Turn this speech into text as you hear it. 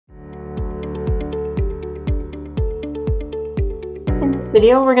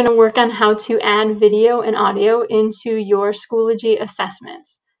video, we're going to work on how to add video and audio into your Schoology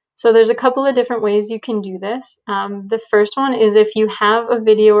assessments. So there's a couple of different ways you can do this. The first one is if you have a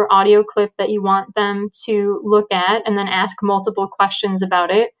video or audio clip that you want them to look at and then ask multiple questions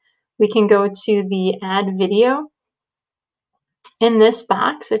about it, we can go to the Add Video. In this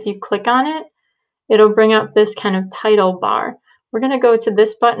box, if you click on it, it'll bring up this kind of title bar. We're going to go to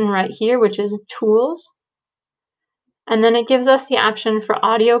this button right here, which is Tools. And then it gives us the option for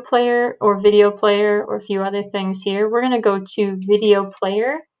audio player or video player or a few other things here. We're going to go to video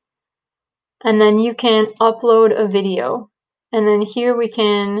player. And then you can upload a video. And then here we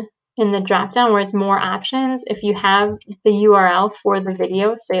can, in the drop down where it's more options, if you have the URL for the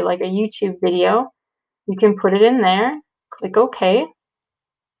video, say like a YouTube video, you can put it in there, click OK.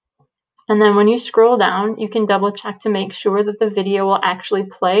 And then when you scroll down, you can double check to make sure that the video will actually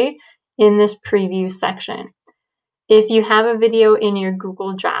play in this preview section. If you have a video in your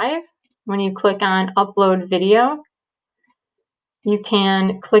Google Drive, when you click on Upload Video, you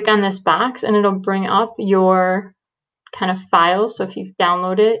can click on this box and it'll bring up your kind of files. So if you've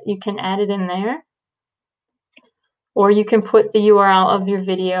downloaded it, you can add it in there. Or you can put the URL of your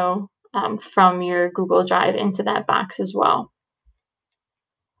video from your Google Drive into that box as well.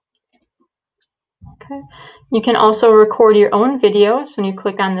 Okay. You can also record your own video. So when you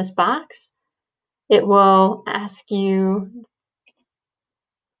click on this box, it will ask you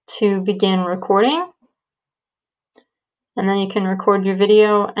to begin recording. And then you can record your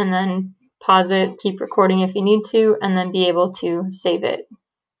video and then pause it, keep recording if you need to, and then be able to save it.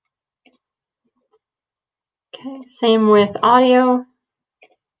 Okay, same with audio.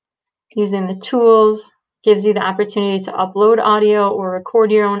 Using the tools gives you the opportunity to upload audio or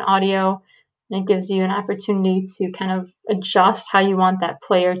record your own audio. And it gives you an opportunity to kind of adjust how you want that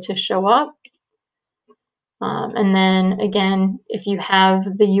player to show up. And then again, if you have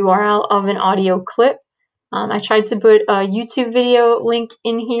the URL of an audio clip, I tried to put a YouTube video link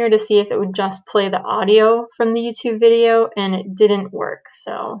in here to see if it would just play the audio from the YouTube video, and it didn't work.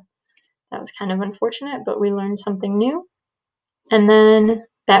 So that was kind of unfortunate, but we learned something new. And then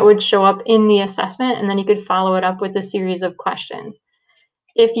that would show up in the assessment, and then you could follow it up with a series of questions.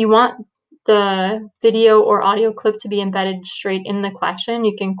 If you want the video or audio clip to be embedded straight in the question,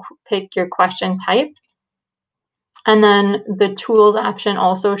 you can pick your question type. And then the tools option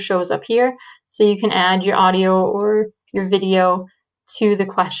also shows up here. So you can add your audio or your video to the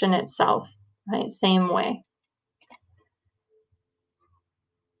question itself, right? Same way.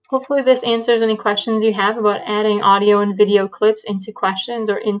 Hopefully this answers any questions you have about adding audio and video clips into questions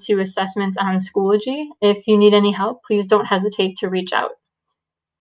or into assessments on Schoology. If you need any help, please don't hesitate to reach out.